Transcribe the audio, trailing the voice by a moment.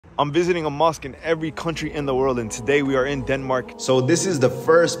I'm visiting a mosque in every country in the world, and today we are in Denmark. So this is the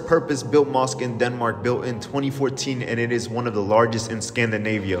first purpose-built mosque in Denmark, built in 2014, and it is one of the largest in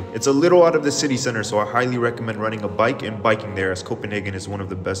Scandinavia. It's a little out of the city center, so I highly recommend running a bike and biking there, as Copenhagen is one of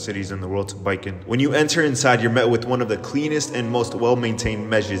the best cities in the world to bike in. When you enter inside, you're met with one of the cleanest and most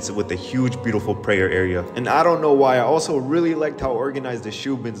well-maintained masjids with a huge, beautiful prayer area. And I don't know why, I also really liked how organized the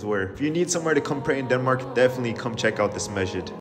shoe bins were. If you need somewhere to come pray in Denmark, definitely come check out this masjid.